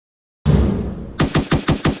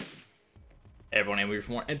Everyone, and we're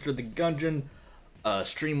for more Enter the Gungeon.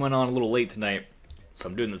 Stream went on a little late tonight, so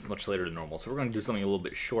I'm doing this much later than normal. So we're going to do something a little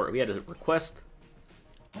bit short. We had a request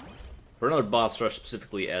for another boss rush,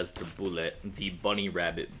 specifically as the bullet, the bunny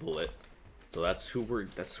rabbit bullet. So that's who we're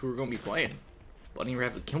going to be playing. Bunny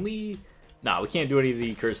rabbit. Can we? Nah, we can't do any of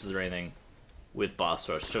the curses or anything with boss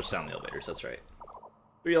rush. Just down the elevators. That's right.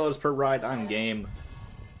 $3 per ride on game.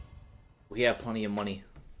 We have plenty of money.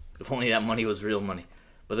 If only that money was real money.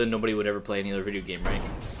 But then nobody would ever play any other video game, right?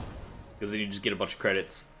 Because then you just get a bunch of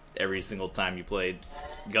credits every single time you played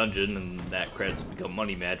Gungeon, and that credits become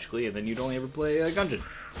money magically, and then you'd only ever play Gungeon.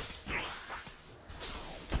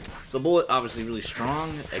 So bullet, obviously really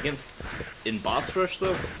strong against in boss rush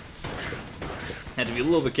though. Have to be a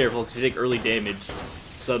little bit careful because you take early damage.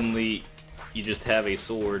 Suddenly, you just have a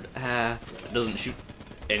sword. It doesn't shoot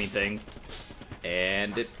anything.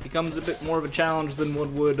 And it becomes a bit more of a challenge than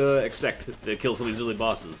one would expect to kill some of these early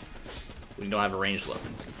bosses when you don't have a ranged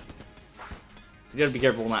weapon. So you gotta be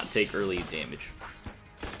careful not to take early damage.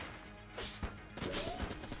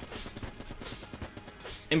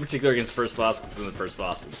 In particular against the first boss, because then the first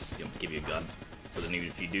boss will give you a gun. So then even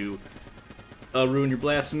if you do ruin your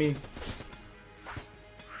blasphemy,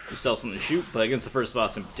 you still have something to shoot, but against the first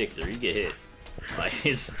boss in particular, you get hit. Like,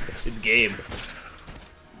 it's game.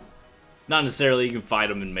 Not necessarily you can fight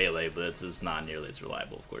them in melee, but it's just not nearly as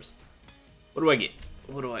reliable, of course. What do I get?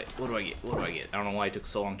 What do I get? I don't know why it took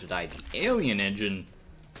so long to die. The alien engine,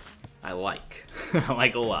 I like. I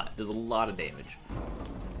like a lot. There's a lot of damage.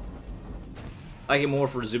 I like it more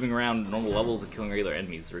for zooming around normal levels and killing regular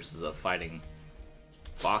enemies versus fighting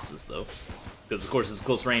bosses, though. Because, of course, it's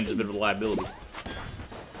close range is a bit of a liability.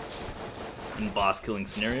 In boss killing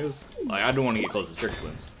scenarios, like, I don't want to get close to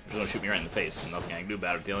Turculence. They're gonna shoot me right in the face, and nothing I can do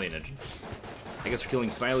about it with the alien engine. I guess we're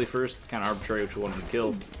killing Smiley first, kind of arbitrary which one to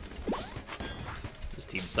kill.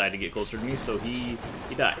 Just he decided to get closer to me, so he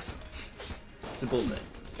dies. Simple as that.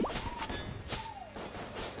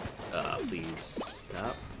 Please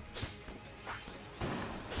stop.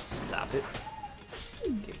 Stop it.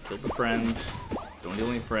 Okay, kill the friends. Don't deal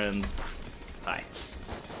any friends. Hi.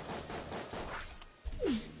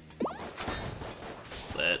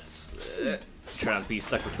 Let's try not to be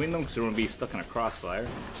stuck between them because we don't want to be stuck in a crossfire.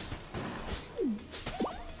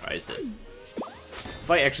 Alright, he's dead. The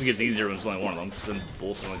fight actually gets easier when there's only one of them because then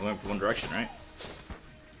bolts are only going for one direction, right?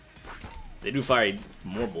 They do fire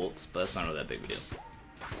more bolts, but that's not really that big of a deal.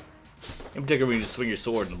 In particular, when you just swing your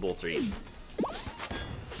sword and the bolts are eaten.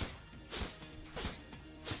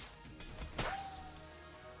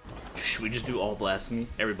 Should we just do all blasphemy?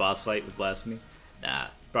 Every boss fight with blasphemy? Nah,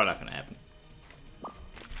 probably not gonna happen.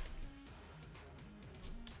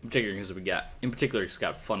 In particular, it's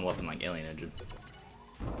got a fun weapon like alien engine.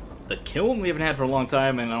 The kiln we haven't had for a long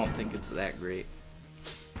time, and I don't think it's that great.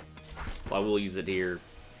 Well, I will use it here.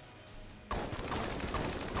 I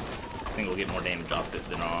think we'll get more damage off it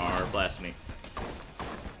than our blasphemy.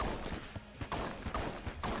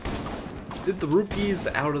 Did the rupees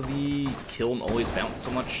out of the kiln always bounce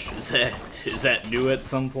so much? Is that new at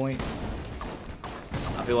some point?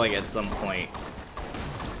 I feel like at some point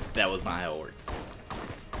that was not how it worked.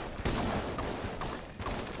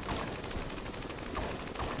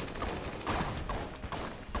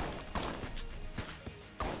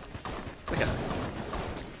 It's like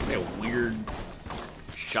a weird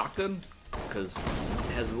shotgun, because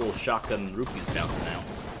it has this little shotgun rupees bouncing out,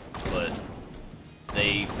 but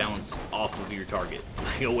they bounce off of your target,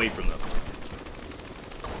 like away from them.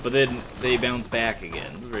 But then they bounce back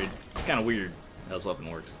again. It's kind of weird how this weapon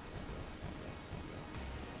works.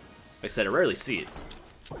 Like I said, I rarely see it.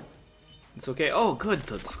 It's okay. Oh, good.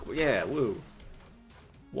 Yeah, woo.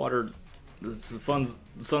 Water. The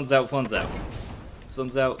sun's out, fun's out.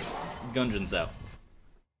 Sun's out, Gungeon's out.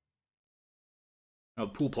 A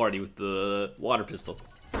pool party with the water pistol.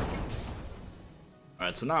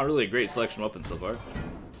 Alright, so not really a great selection of weapons so far.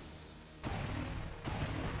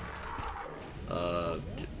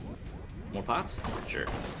 More pots? Sure.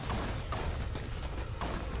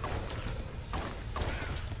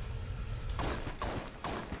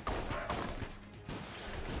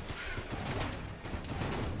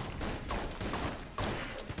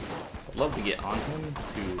 I'd love to get on him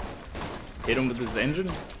to hit him with his engine.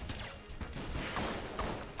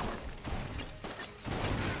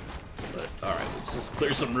 Alright, let's just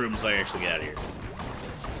clear some rooms so I actually get out of here.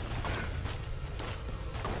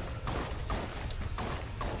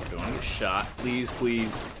 I don't want to get shot. Please,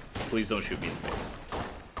 please, please don't shoot me in the face.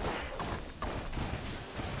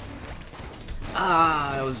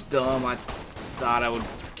 Ah, that was dumb. I thought I would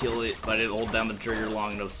kill it, but I didn't hold down the trigger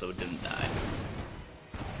long enough so it didn't die.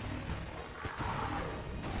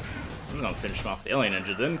 I'm gonna finish him off the alien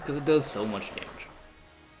engine then, because it does so much damage.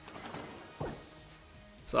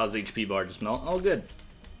 Saw his HP bar just melt. Oh, good.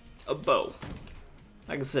 A bow.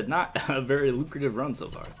 Like I said, not a very lucrative run so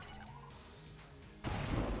far.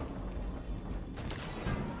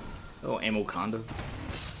 Oh, ammo condo.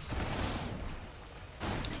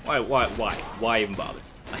 Why even bother?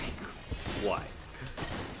 Like, why?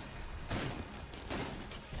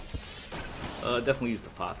 Definitely use the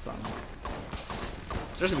pots on him.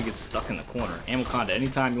 Especially if he gets stuck in the corner. Ammo condo,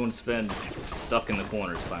 anytime you want to spend stuck in the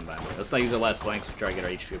corner is fine by me. Let's not use our last blanks to try to get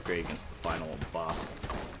our HP upgrade against the final boss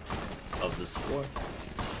of this floor.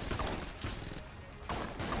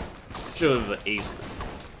 Should have aced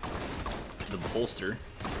the bolster.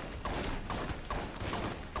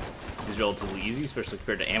 This is relatively easy, especially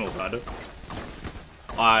compared to ammo condo.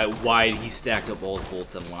 Why he stacked up all his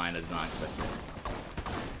bolts in line, I did not expect that.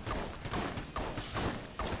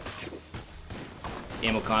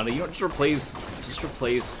 Ammo condo, you know, just replace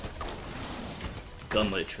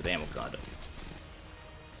Gunlich with ammo condo.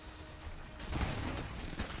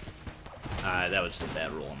 That was just a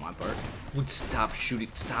bad roll on my part. Would stop shooting,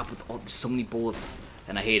 stop with all so many bullets,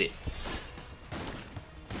 and I hate it.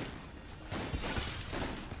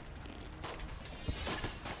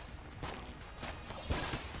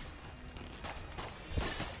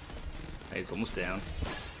 He's almost down.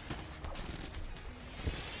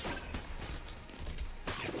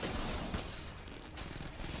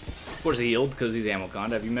 Of course he healed because he's ammo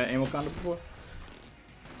condo. Have you met ammo condo before?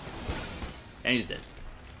 And he's dead.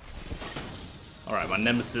 Alright, my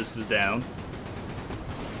nemesis is down.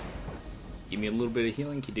 Give me a little bit of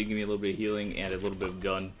healing. He did give me a little bit of healing and a little bit of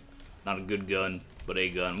gun. Not a good gun, but a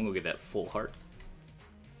gun. I'm gonna get that full heart.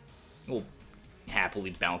 We'll happily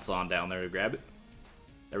bounce on down there to grab it.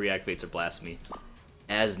 That reactivates our blasphemy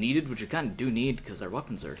as needed, which we kind of do need because our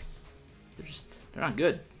weapons are, they're not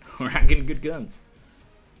good. We're not getting good guns.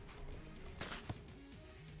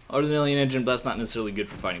 Other than alien engine, but that's not necessarily good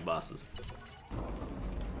for fighting bosses.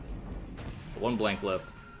 One blank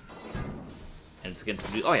left. And it's against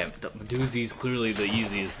Medusa. Oh yeah, Medusa's clearly the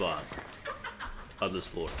easiest boss of this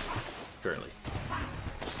floor, currently.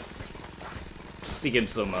 Sneak in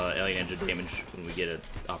some alien engine damage when we get an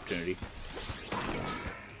opportunity.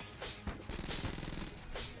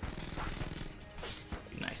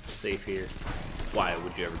 Be nice and safe here. Why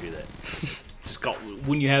would you ever do that? Just call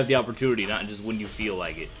when you have the opportunity, not just when you feel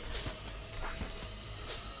like it.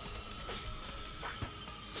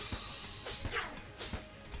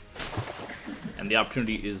 And the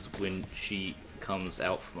opportunity is when she comes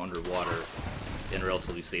out from underwater in a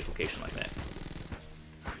relatively safe location like that.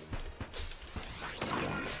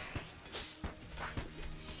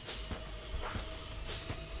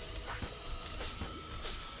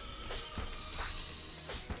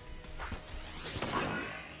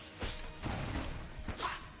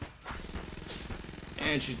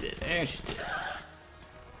 And she did, and she did.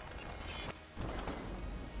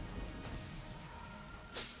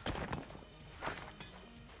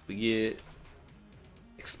 We get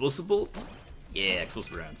explosive bolts? Yeah,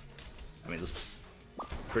 explosive rounds. I mean, this is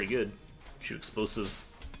pretty good. Shoot explosive,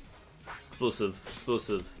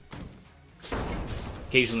 explosive.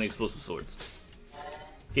 Occasionally explosive swords.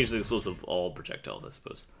 Occasionally explosive all projectiles, I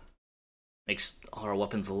suppose. Makes all our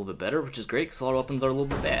weapons a little bit better, which is great, because all our weapons are a little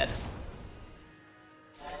bit bad.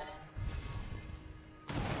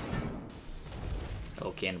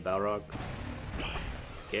 Oh, cannon Balrog.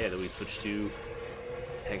 Okay, then we switch to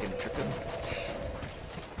Peg and Trick 'em.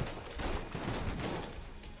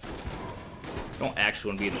 Don't actually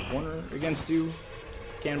want to be in the corner against you,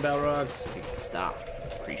 Cannon Balrog, so you can stop.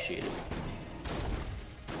 Appreciate it.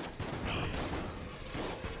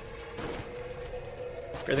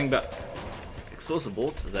 Great thing about explosive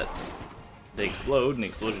bolts is that they explode, and the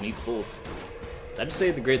explosion eats bullets. Did I just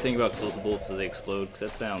say the great thing about explosive bolts is they explode? Because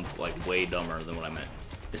that sounds like way dumber than what I meant.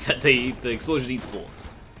 Is that the explosion eats bullets.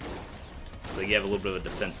 So you have a little bit of a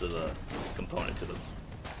defensive component to them.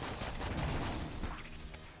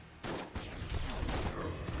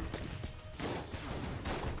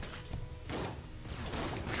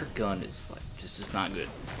 Trick gun is like just not good.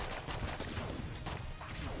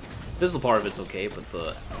 This part of it's okay, but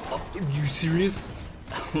the are you serious?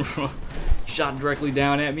 Shot directly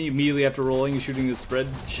down at me immediately after rolling and shooting the spread.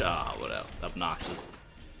 What up? Obnoxious.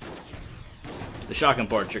 The shotgun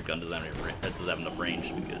part trick gun doesn't have enough range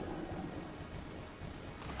to be good.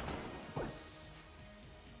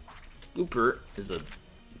 Looper is a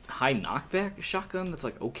high knockback shotgun that's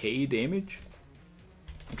like okay damage.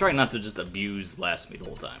 I'm trying not to just abuse blasphemy the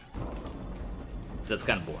whole time, because that's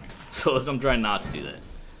kind of boring. So I'm trying not to do that.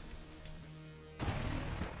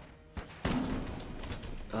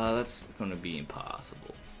 That's gonna be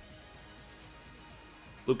impossible.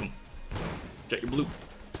 Bloop him. Check your bloop.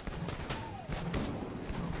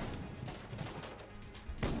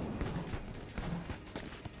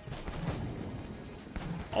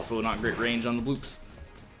 Also not great range on the bloops.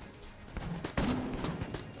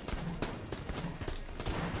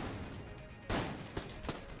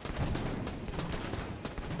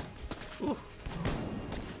 Ooh.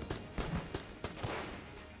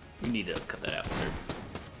 You need to cut that out, sir.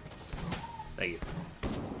 Thank you.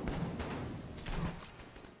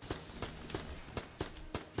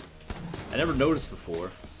 I never noticed before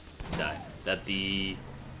that the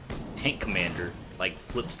tank commander like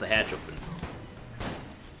flips the hatch open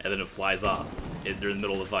and then it flies off during the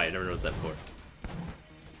middle of the fight. I never noticed that before.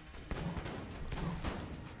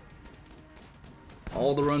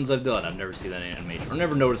 All the runs I've done, I've never seen that animation, or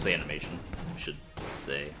never noticed the animation, I should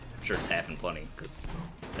say. I'm sure it's happened plenty, because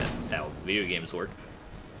that's how video games work.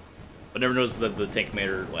 But never noticed that the tank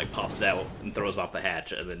commander like pops out and throws off the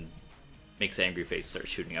hatch and then makes an angry face, starts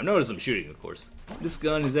shooting. I've noticed him shooting, of course. This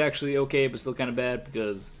gun is actually okay, but still kind of bad,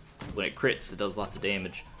 because when it crits, it does lots of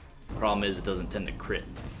damage. The problem is it doesn't tend to crit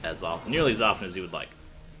as often, nearly as often as you would like.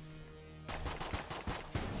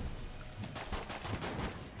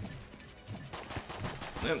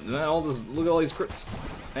 Look at all these crits.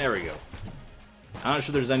 There we go. I'm not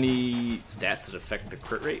sure there's any stats that affect the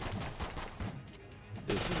crit rate.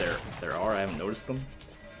 There are, I haven't noticed them.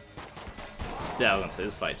 Yeah, I was gonna say,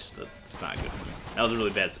 this fight's just it's not good for me. That was a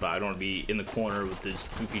really bad spot. I don't want to be in the corner with these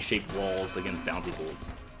goofy shaped walls against bounty bullets.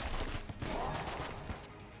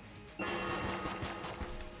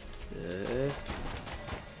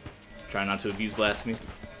 Try not to abuse blasphemy.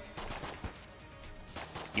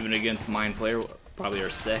 Even against Mind Flayer, probably our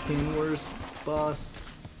second worst boss,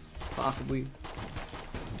 possibly.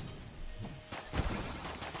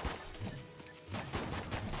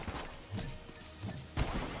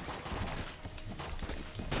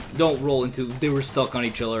 Don't roll into they were stuck on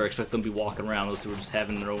each other. I expect them to be walking around. Those two were just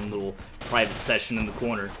having their own little private session in the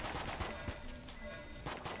corner.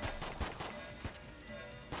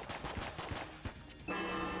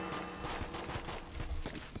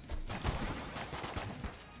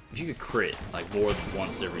 If you could crit like more than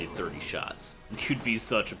once every 30 shots, you'd be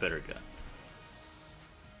such a better gun.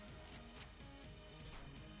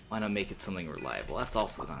 Why not make it something reliable? That's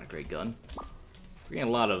also not a great gun. We're getting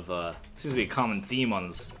a lot of, seems to be a common theme on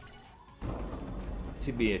this. Seems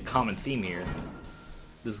to be a common theme here.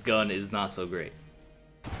 This gun is not so great.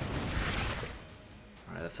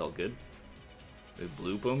 Alright, that felt good. We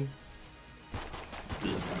bloop him.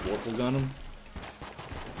 Warple gun him.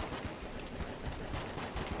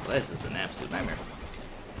 Well, this is an absolute nightmare.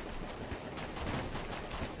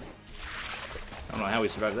 I don't know how we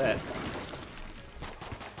survived that.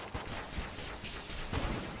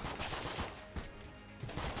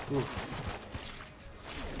 Ooh.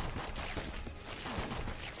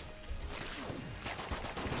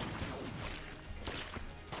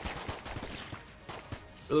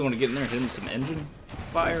 Really want to get in there and hit him some engine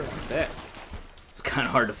fire like that. It's kind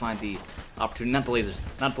of hard to find the opportunity. Not the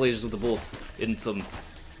lasers with the bullets in some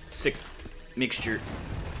sick mixture.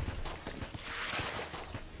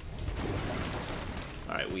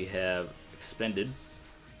 Alright, we have expended.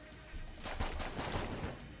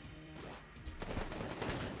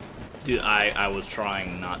 Dude, I was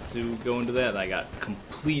trying not to go into that, and I got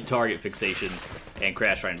complete target fixation and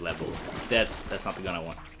crashed right into that bullet. That's not the gun I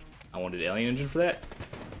want. I wanted Alien Engine for that.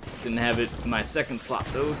 Didn't have it in my second slot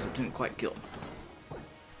though, so it didn't quite kill.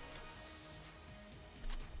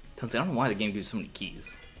 I don't know why the game gives so many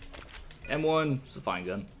keys. M1, it's a fine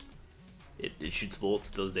gun. It shoots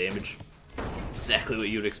bullets, does damage. Exactly what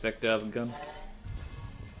you would expect out of a gun.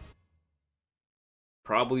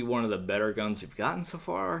 Probably one of the better guns we've gotten so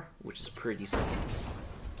far, which is pretty simple.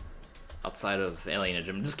 Outside of Alien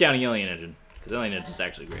Engine. I'm just counting Alien Engine, because Alien Engine is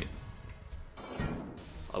actually great.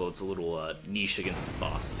 Although it's a little niche against the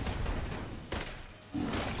bosses.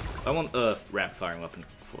 I want a rapid firing weapon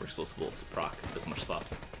for explosive bullets proc as much as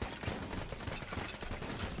possible.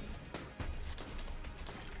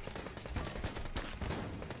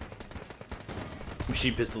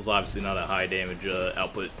 Machine pistol's obviously not a high damage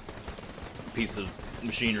output piece of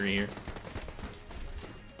machinery here.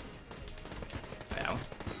 Ow.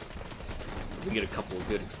 If we get a couple of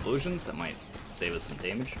good explosions, that might save us some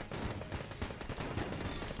damage.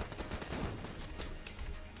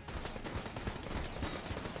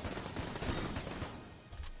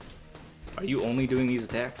 Are you only doing these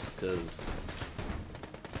attacks? Because,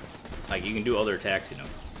 like, you can do other attacks, you know.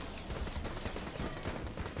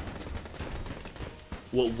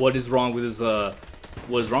 What is wrong with his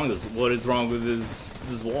What is wrong with this? What is wrong with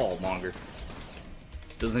this wall, Monger?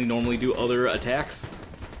 Doesn't he normally do other attacks?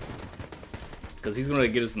 Because he's gonna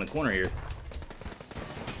get us in the corner here.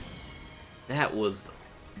 That was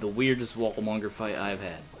the weirdest Wallmonger fight I've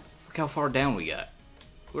had. Look how far down we got.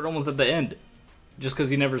 We're almost at the end. Just because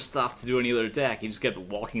he never stopped to do any other attack, he just kept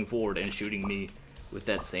walking forward and shooting me with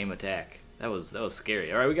that same attack. That was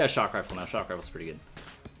scary. Alright, we got a shock rifle now. Shock rifle's pretty good.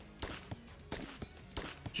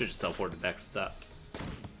 Should just teleported back to the top.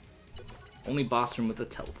 Only boss room with a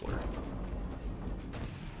teleporter.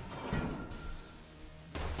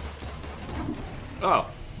 Oh,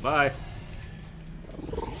 bye.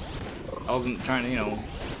 I wasn't trying to, you know,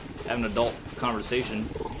 have an adult conversation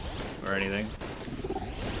or anything.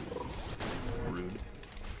 Rude.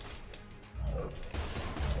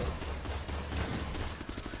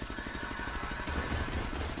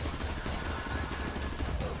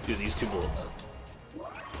 Dude, these two bullets.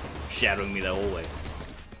 Shadowing me that whole way.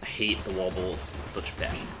 I hate the wall bullets with such a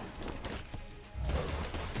passion.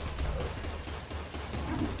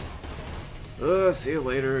 See you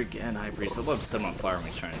later again, High Priest. I'd love to set him on fire when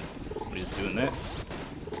he's trying to. When he's doing that.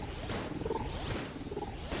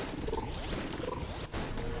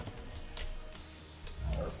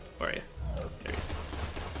 Where are you? There he is.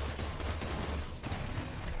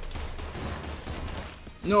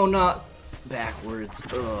 No, not backwards.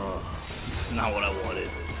 Ugh. This is not what I wanted.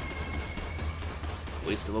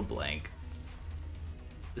 Waste of a blank.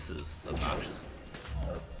 This is obnoxious.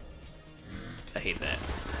 I hate that.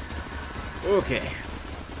 Okay.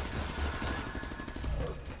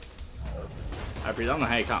 I don't know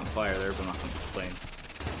how you caught on fire there, but I'm not gonna complain.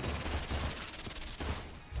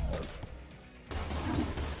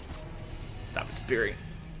 Stop spearing.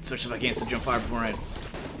 Especially if I can't sit jump fire beforehand.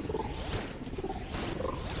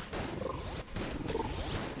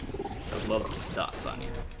 I'd love to keep dots on you.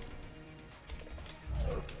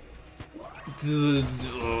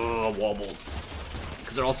 Wall bolts.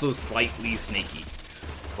 Because they're also slightly snaky.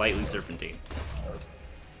 Slightly serpentine.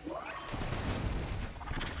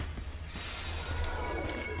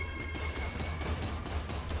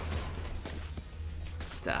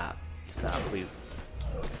 Stop. Stop, please.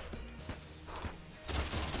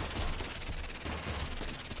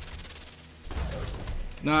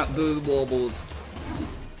 Not those wall bullets.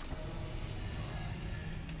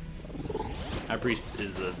 High Priest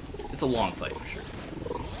is it's a long fight for sure.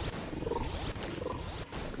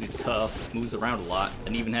 Because he's tough, moves around a lot,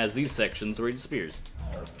 and even has these sections where he disappears.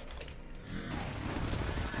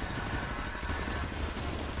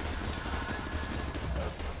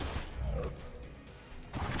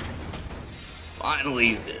 Finally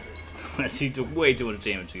he's dead. He took way too much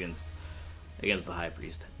damage against the High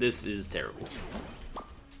Priest. This is terrible.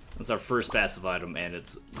 That's our first passive item, and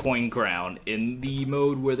it's Coin Crown in the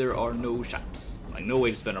mode where there are no shops. Like, no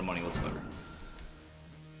way to spend our money whatsoever.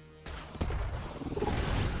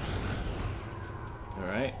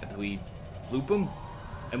 Alright, do we loop him?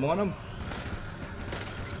 M1 him?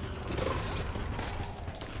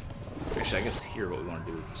 Actually, I guess here what we want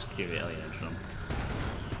to do is just keep the alien edge on him.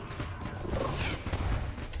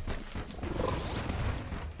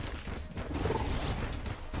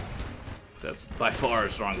 That's by far our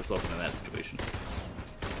strongest weapon in that situation.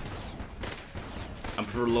 I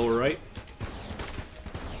prefer lower right.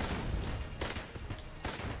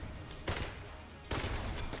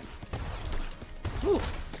 Whew.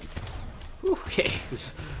 Okay,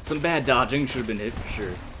 some bad dodging should have been hit for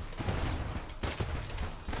sure.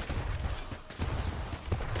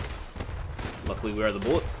 Luckily we are the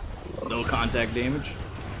bullet. No contact damage.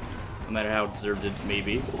 No matter how deserved it may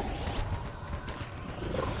be.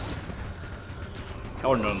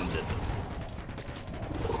 How none of them did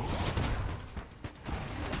though.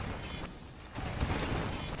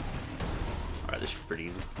 Alright, this should be pretty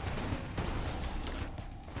easy.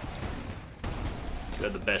 We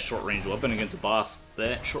have the best short-range weapon against a boss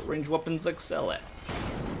that short-range weapons excel at.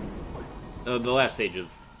 The last stage of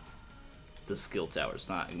the skill towers,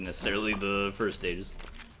 not necessarily the first stages.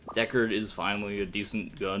 Deckard is finally a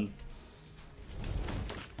decent gun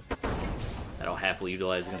that I'll happily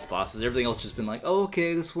utilize against bosses. Everything else just been like, oh,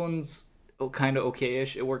 okay, this one's kind of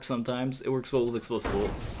okay-ish. It works sometimes. It works well with explosive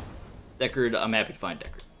bullets. Deckard, I'm happy to find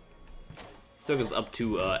Deckard. Took us up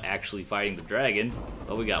to actually fighting the dragon,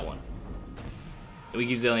 but we got one. And we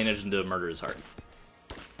use Alien Engine to murder his heart.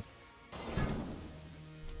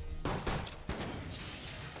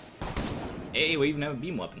 Hey, we even have a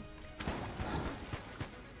beam weapon.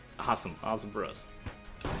 Awesome. Awesome for us.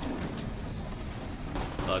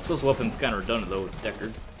 Explosive weapon's kind of redundant though with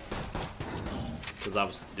Deckard. Because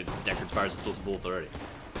obviously Deckard fires explosive bullets already.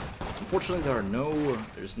 Unfortunately,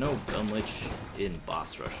 there's no gun lich in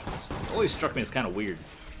boss rush. It's always struck me as kind of weird.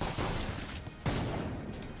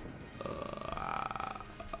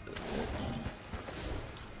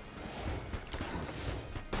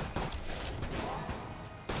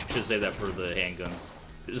 Should save that for the handguns.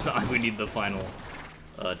 It's not like we need the final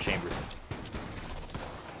chamber.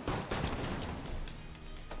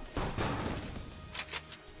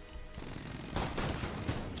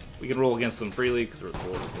 We can roll against them freely because we're at the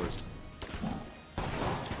board, of course.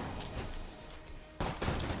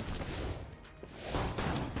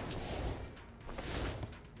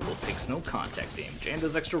 Bullet takes no contact damage and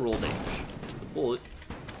does extra roll damage. The bullet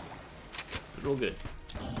is real good.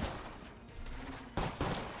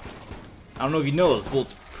 I don't know if you know this,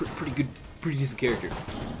 Bullet's pretty good, pretty decent character.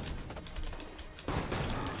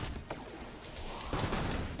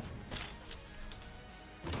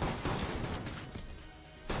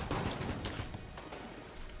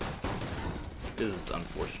 This is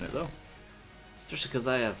unfortunate though, just because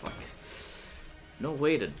I have like no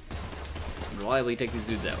way to reliably take these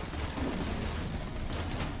dudes out.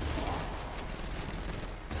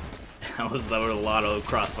 There were a lot of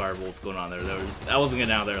crossfire bolts going on there. I wasn't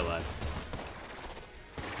getting out of there alive.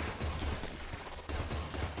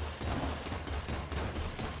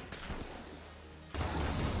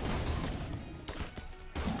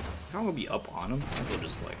 I'm gonna be up on him. I think we'll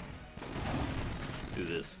just like do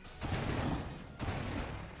this.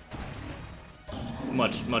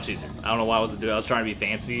 Much easier. I don't know why I was doing it. I was trying to be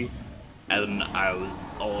fancy, and I was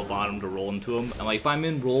all up on him to roll into him. And like, if I'm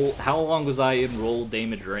in roll, how long was I in roll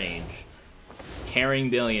damage range, carrying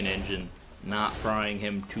the alien engine, not frying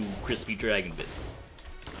him to crispy dragon bits?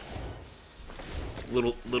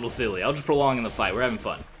 Little silly. I'll just prolong in the fight. We're having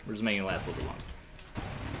fun. We're just making it last a little bit long.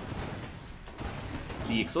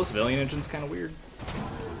 The explosive alien engine's kind of weird.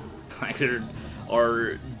 Like,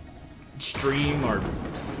 our stream, our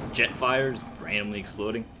jet fires randomly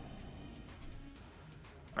exploding.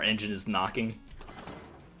 Our engine is knocking.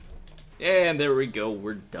 And there we go.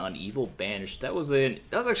 We're done. Evil Banished. That was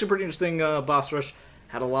actually pretty interesting boss rush.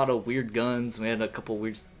 Had a lot of weird guns. We had a couple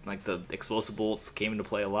weird, like the explosive bolts came into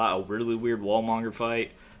play a lot. A really weird wallmonger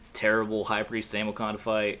fight. Terrible High Priest Amokon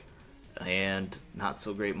fight. And not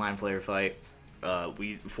so great Mind Flayer fight.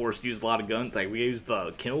 We forced to use a lot of guns. Like, we used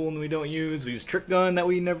the kill one we don't use. We used Trick Gun that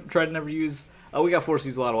we tried to never use. We got forced to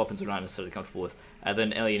use a lot of weapons we're not necessarily comfortable with. And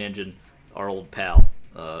then Alien Engine, our old pal,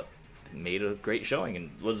 made a great showing and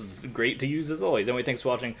was great to use as always. Anyway, thanks for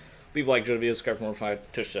watching. Leave a like, enjoy the video, subscribe for more.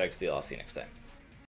 Tush, I'll see you next time.